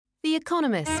The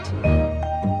Economist.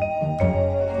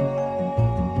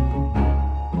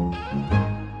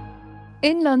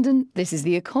 In London, this is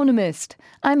The Economist.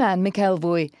 I'm Anne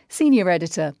McElvoy, Senior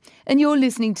Editor, and you're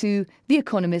listening to The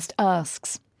Economist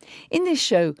Asks. In this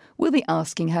show, we'll be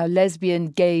asking how lesbian,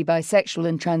 gay, bisexual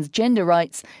and transgender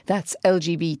rights, that's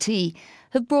LGBT,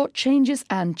 have brought changes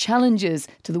and challenges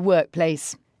to the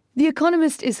workplace. The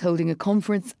Economist is holding a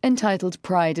conference entitled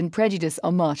Pride and Prejudice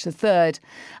on March the 3rd,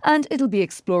 and it'll be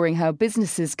exploring how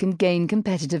businesses can gain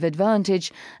competitive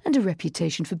advantage and a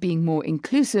reputation for being more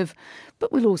inclusive,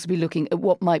 but we'll also be looking at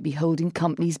what might be holding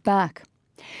companies back.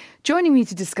 Joining me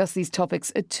to discuss these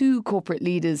topics are two corporate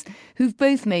leaders who've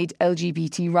both made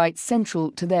LGBT rights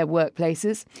central to their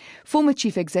workplaces. Former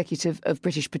Chief Executive of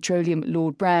British Petroleum,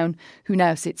 Lord Brown, who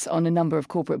now sits on a number of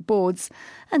corporate boards.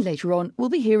 And later on, we'll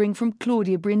be hearing from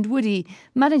Claudia Brindwoody,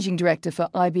 Managing Director for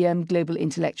IBM Global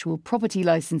Intellectual Property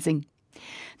Licensing.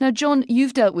 Now, John,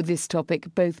 you've dealt with this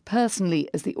topic both personally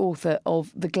as the author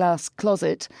of The Glass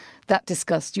Closet, that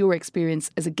discussed your experience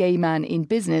as a gay man in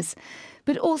business,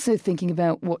 but also thinking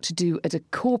about what to do at a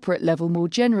corporate level more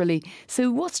generally.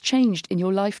 So what's changed in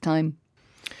your lifetime?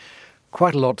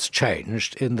 Quite a lot's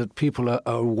changed in that people are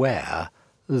aware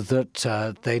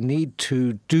that they need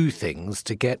to do things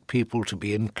to get people to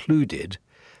be included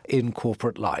in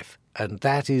corporate life. And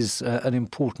that is an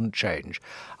important change.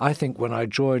 I think when I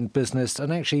joined business,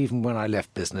 and actually even when I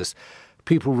left business,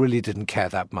 people really didn't care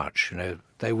that much. You know,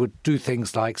 they would do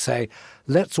things like say,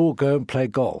 let's all go and play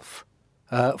golf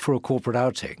for a corporate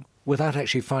outing, without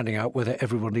actually finding out whether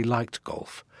everybody liked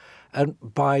golf. And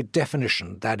by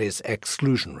definition, that is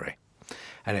exclusionary.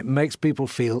 And it makes people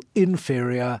feel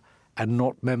inferior and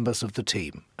not members of the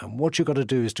team. And what you've got to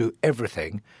do is do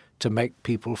everything to make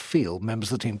people feel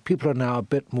members of the team. People are now a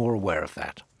bit more aware of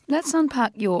that. Let's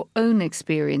unpack your own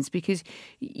experience, because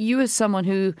you are someone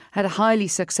who had a highly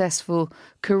successful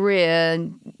career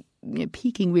and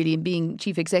peaking really in being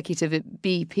chief executive at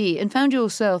BP, and found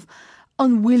yourself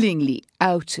unwillingly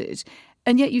outed.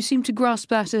 And yet you seem to grasp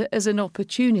that as an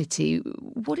opportunity.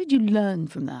 What did you learn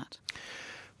from that?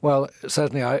 Well,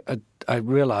 certainly I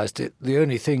realised the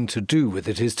only thing to do with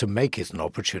it is to make it an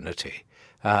opportunity.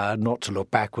 Not to look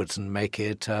backwards and make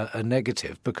it a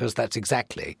negative, because that's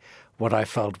exactly what I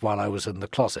felt while I was in the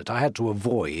closet. I had to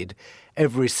avoid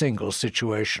every single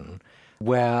situation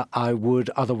where I would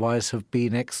otherwise have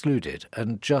been excluded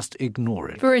and just ignore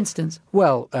it. For instance?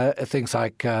 Well, things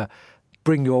like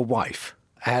bring your wife.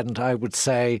 And I would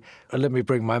say, let me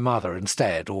bring my mother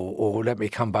instead, or let me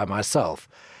come by myself.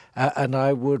 And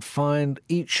I would find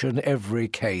each and every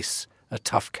case a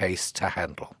tough case to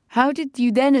handle. How did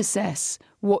you then assess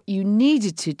what you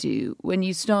needed to do when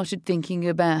you started thinking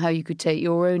about how you could take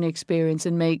your own experience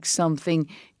and make something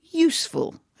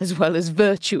useful as well as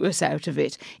virtuous out of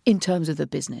it in terms of the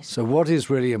business? So what is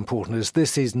really important is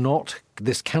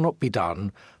this cannot be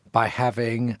done by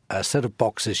having a set of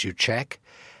boxes you check,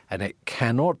 and it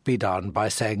cannot be done by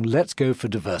saying, let's go for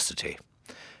diversity,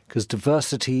 because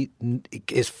diversity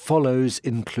follows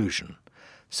inclusion.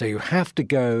 So you have to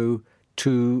go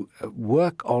to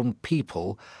work on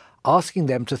people, asking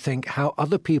them to think how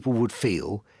other people would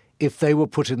feel if they were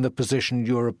put in the position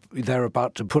they're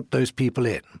about to put those people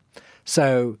in.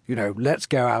 So, let's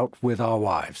go out with our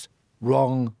wives.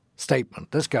 Wrong statement.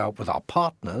 Let's go out with our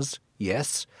partners.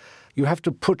 Yes. You have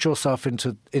to put yourself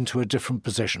into a different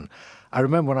position. I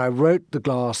remember when I wrote The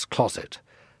Glass Closet,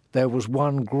 there was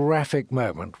one graphic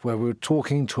moment where we were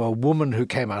talking to a woman who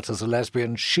came out as a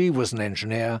lesbian. She was an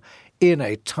engineer in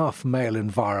a tough male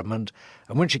environment.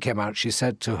 And when she came out, she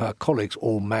said to her colleagues,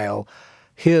 all male,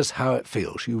 here's how it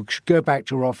feels. You should go back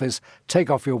to your office, take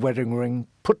off your wedding ring,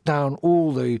 put down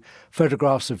all the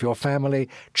photographs of your family,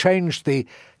 change the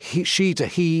she to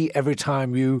he every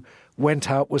time you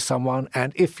went out with someone.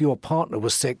 And if your partner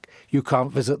was sick, you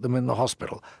can't visit them in the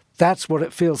hospital. That's what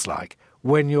it feels like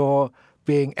when you're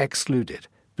being excluded.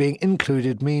 Being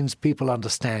included means people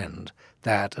understand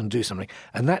that and do something.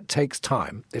 And that takes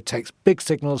time. It takes big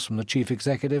signals from the chief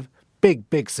executive,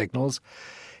 big signals.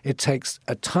 It takes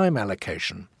a time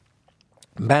allocation.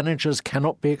 Managers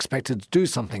cannot be expected to do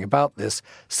something about this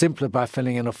simply by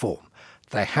filling in a form.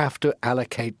 They have to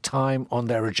allocate time on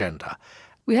their agenda.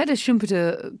 We had a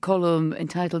Schumpeter column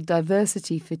entitled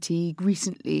Diversity Fatigue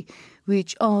recently,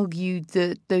 which argued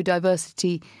that though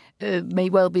diversity may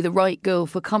well be the right goal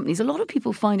for companies, a lot of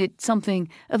people find it something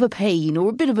of a pain or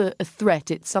a bit of a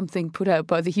threat. It's something put out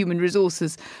by the Human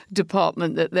Resources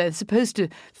Department that they're supposed to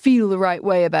feel the right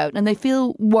way about, and they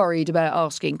feel worried about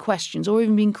asking questions or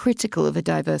even being critical of a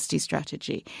diversity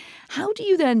strategy. How do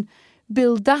you then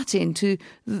build that into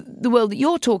the world that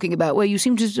you're talking about, where you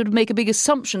seem to sort of make a big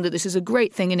assumption that this is a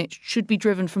great thing and it should be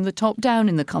driven from the top down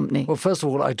in the company? Well, first of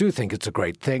all, I do think it's a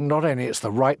great thing. Not only it's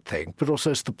the right thing, but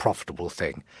also it's the profitable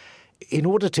thing. In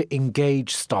order to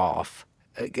engage staff,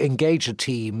 engage a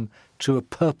team to a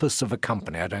purpose of a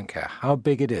company, I don't care how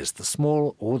big it is, the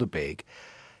small or the big,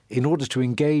 in order to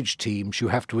engage teams, you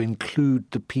have to include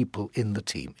the people in the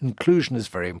team. Inclusion is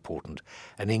very important.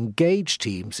 And engaged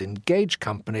teams, engaged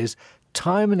companies,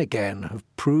 time and again have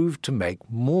proved to make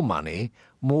more money,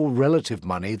 more relative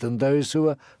money than those who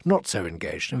are not so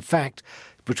engaged. In fact,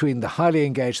 between the highly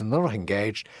engaged and the not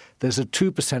engaged, there's a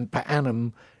 2% per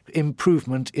annum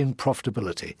improvement in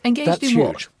profitability. Engaged That's in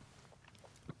huge.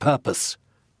 What?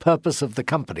 Purpose of the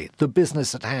company, the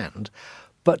business at hand.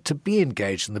 But to be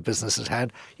engaged in the business at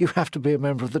hand, you have to be a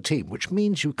member of the team, which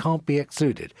means you can't be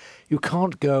excluded. You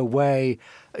can't go away,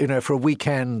 for a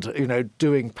weekend,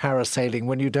 doing parasailing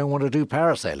when you don't want to do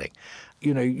parasailing.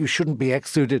 You shouldn't be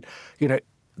excluded.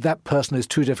 That person is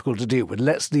too difficult to deal with.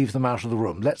 Let's leave them out of the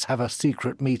room. Let's have a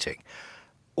secret meeting.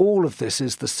 All of this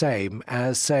is the same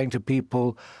as saying to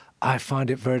people, I find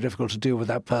it very difficult to deal with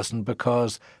that person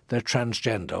because they're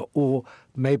transgender, or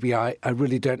maybe I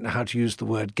really don't know how to use the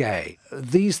word gay.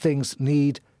 These things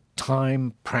need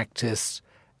time, practice,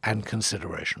 and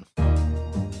consideration.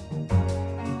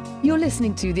 You're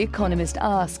listening to The Economist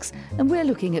Asks, and we're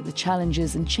looking at the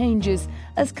challenges and changes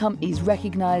as companies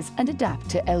recognise and adapt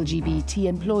to LGBT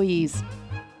employees.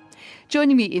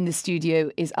 Joining me in the studio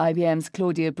is IBM's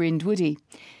Claudia Brindwoody.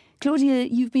 Claudia,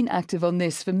 you've been active on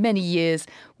this for many years.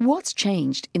 What's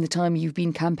changed in the time you've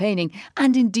been campaigning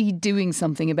and indeed doing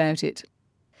something about it?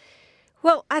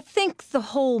 Well, I think the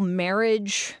whole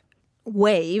marriage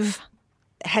wave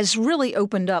has really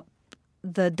opened up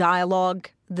the dialogue,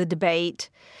 the debate,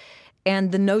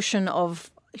 and the notion of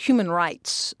human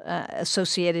rights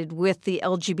associated with the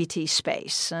LGBT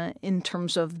space in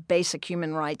terms of basic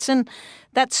human rights. And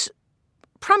that's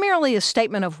primarily a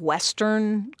statement of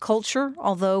Western culture,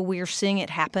 although we are seeing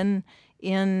it happen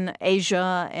in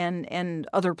Asia and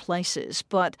other places.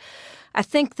 But I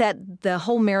think that the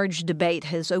whole marriage debate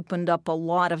has opened up a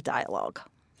lot of dialogue.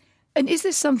 And is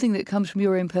this something that comes from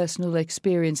your own personal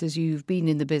experience as you've been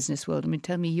in the business world? I mean,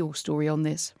 tell me your story on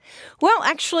this. Well,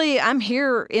 actually, I'm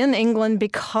here in England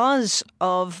because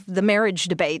of the marriage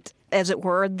debate, as it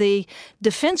were. The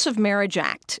Defense of Marriage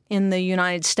Act in the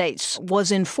United States was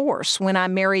in force when I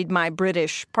married my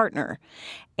British partner,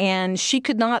 and she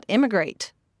could not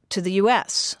immigrate to the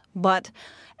U.S. But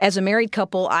as a married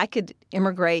couple, I could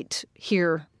immigrate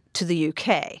here to the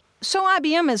U.K. So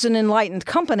IBM, as an enlightened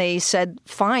company, said,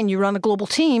 fine, you run a global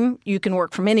team, you can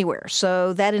work from anywhere.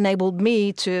 So that enabled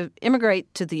me to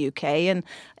immigrate to the UK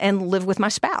and live with my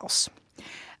spouse.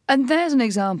 And there's an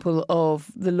example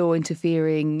of the law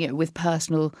interfering with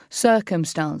personal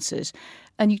circumstances.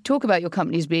 And you talk about your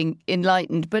companies being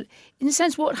enlightened, but in a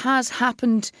sense, what has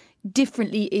happened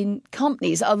differently in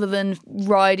companies other than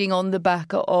riding on the back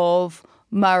of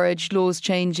marriage laws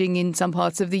changing in some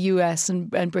parts of the US and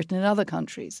Britain and other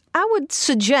countries? I would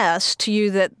suggest to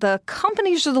you that the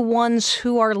companies are the ones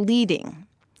who are leading.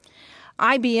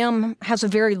 IBM has a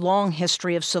very long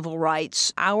history of civil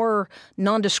rights. Our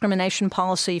non-discrimination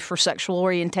policy for sexual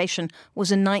orientation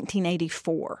was in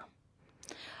 1984.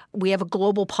 We have a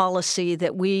global policy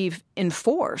that we've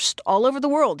enforced all over the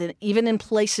world, and even in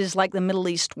places like the Middle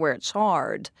East where it's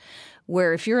hard,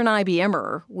 where if you're an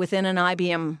IBMer within an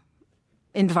IBM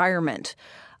environment,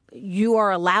 you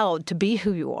are allowed to be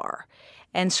who you are.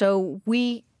 And so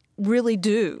we really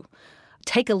do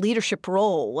take a leadership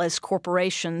role as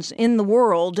corporations in the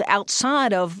world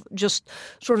outside of just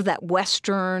sort of that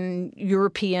Western,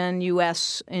 European,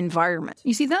 U.S. environment.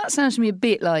 You see, that sounds to me a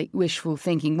bit like wishful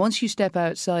thinking. Once you step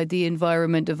outside the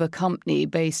environment of a company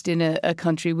based in a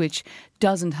country which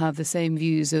doesn't have the same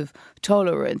views of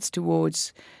tolerance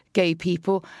towards gay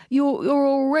people, you're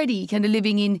already kind of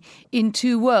living in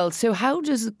two worlds. So how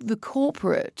does the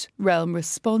corporate realm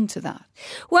respond to that?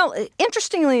 Well,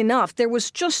 interestingly enough, there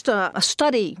was just a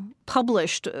study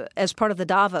published as part of the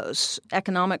Davos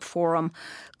Economic Forum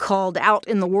called Out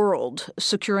in the World,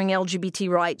 Securing LGBT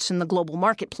Rights in the Global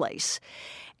Marketplace.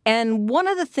 And one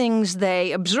of the things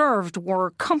they observed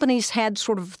were companies had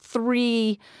sort of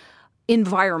three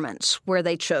environments where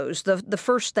they chose. The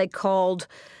first they called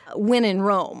Win in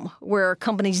Rome, where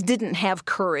companies didn't have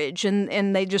courage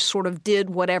and they just sort of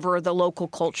did whatever the local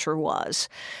culture was.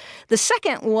 The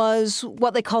second was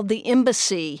what they called the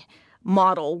embassy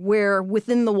model, where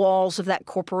within the walls of that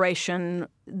corporation,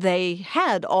 they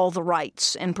had all the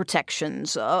rights and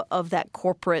protections of that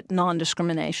corporate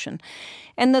non-discrimination.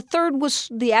 And the third was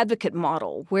the advocate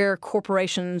model, where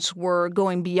corporations were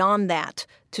going beyond that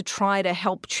to try to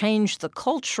help change the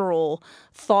cultural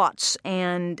thoughts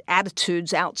and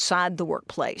attitudes outside the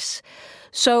workplace.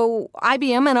 So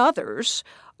IBM and others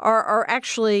are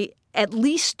actually at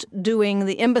least doing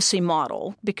the embassy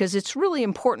model, because it's really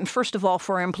important, first of all,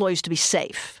 for our employees to be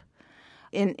safe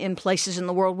in places in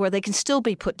the world where they can still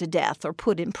be put to death or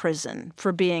put in prison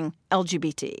for being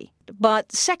LGBT.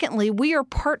 But secondly, we are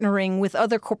partnering with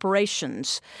other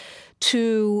corporations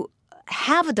to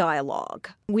have a dialogue.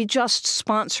 We just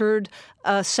sponsored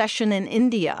a session in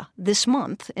India this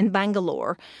month in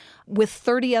Bangalore with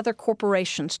 30 other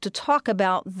corporations to talk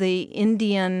about the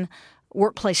Indian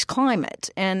workplace climate.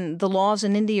 And the laws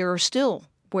in India are still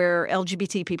where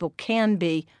LGBT people can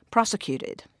be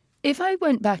prosecuted. If I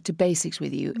went back to basics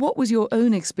with you, what was your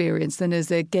own experience then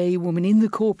as a gay woman in the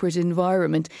corporate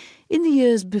environment in the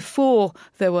years before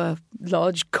there were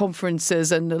large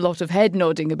conferences and a lot of head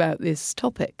nodding about this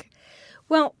topic?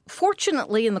 Well,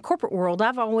 fortunately, in the corporate world,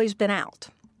 I've always been out.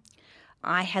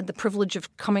 I had the privilege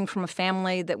of coming from a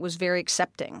family that was very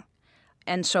accepting.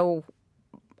 And so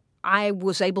I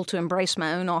was able to embrace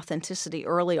my own authenticity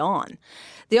early on.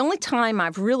 The only time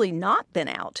I've really not been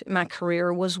out in my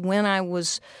career was when I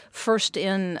was first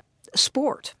in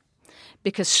sport,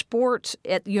 because sport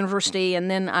at the university, and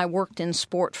then I worked in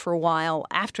sport for a while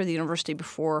after the university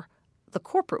before the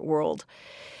corporate world.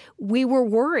 We were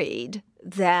worried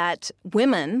that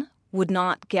women would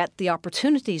not get the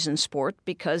opportunities in sport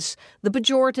because the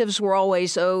pejoratives were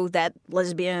always, oh, that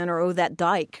lesbian or oh, that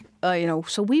dyke,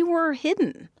 So we were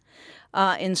hidden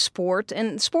in sport,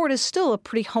 and sport is still a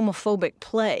pretty homophobic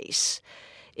place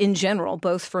in general,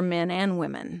 both for men and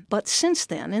women. But since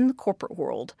then, in the corporate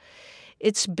world,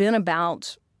 it's been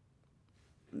about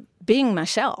being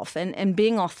myself and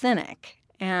being authentic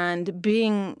and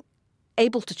being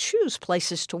able to choose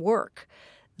places to work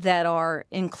that are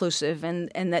inclusive and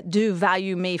that do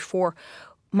value me for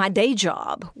my day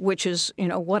job, which is,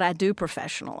 what I do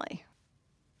professionally.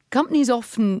 Companies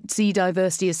often see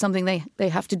diversity as something they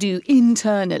have to do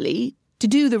internally to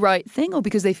do the right thing or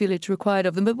because they feel it's required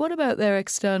of them. But what about their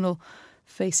external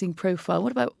facing profile?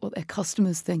 What about what their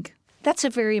customers think? That's a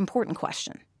very important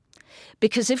question.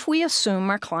 Because if we assume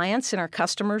our clients and our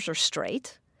customers are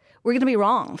straight, we're going to be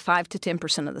wrong 5 to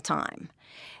 10% of the time.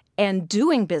 And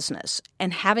doing business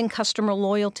and having customer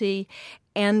loyalty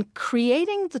and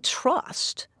creating the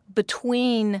trust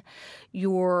between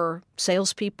your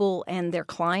salespeople and their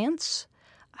clients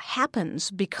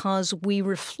happens because we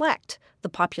reflect the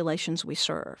populations we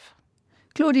serve.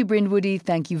 Claudia Brindwoody,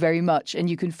 thank you very much. And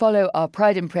you can follow our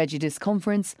Pride and Prejudice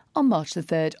conference on March the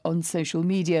 3rd on social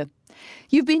media.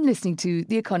 You've been listening to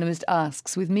The Economist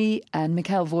Asks with me, Anne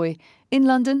McElvoy. In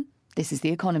London, this is The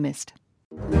Economist.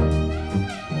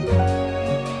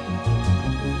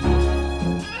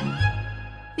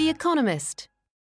 The Economist.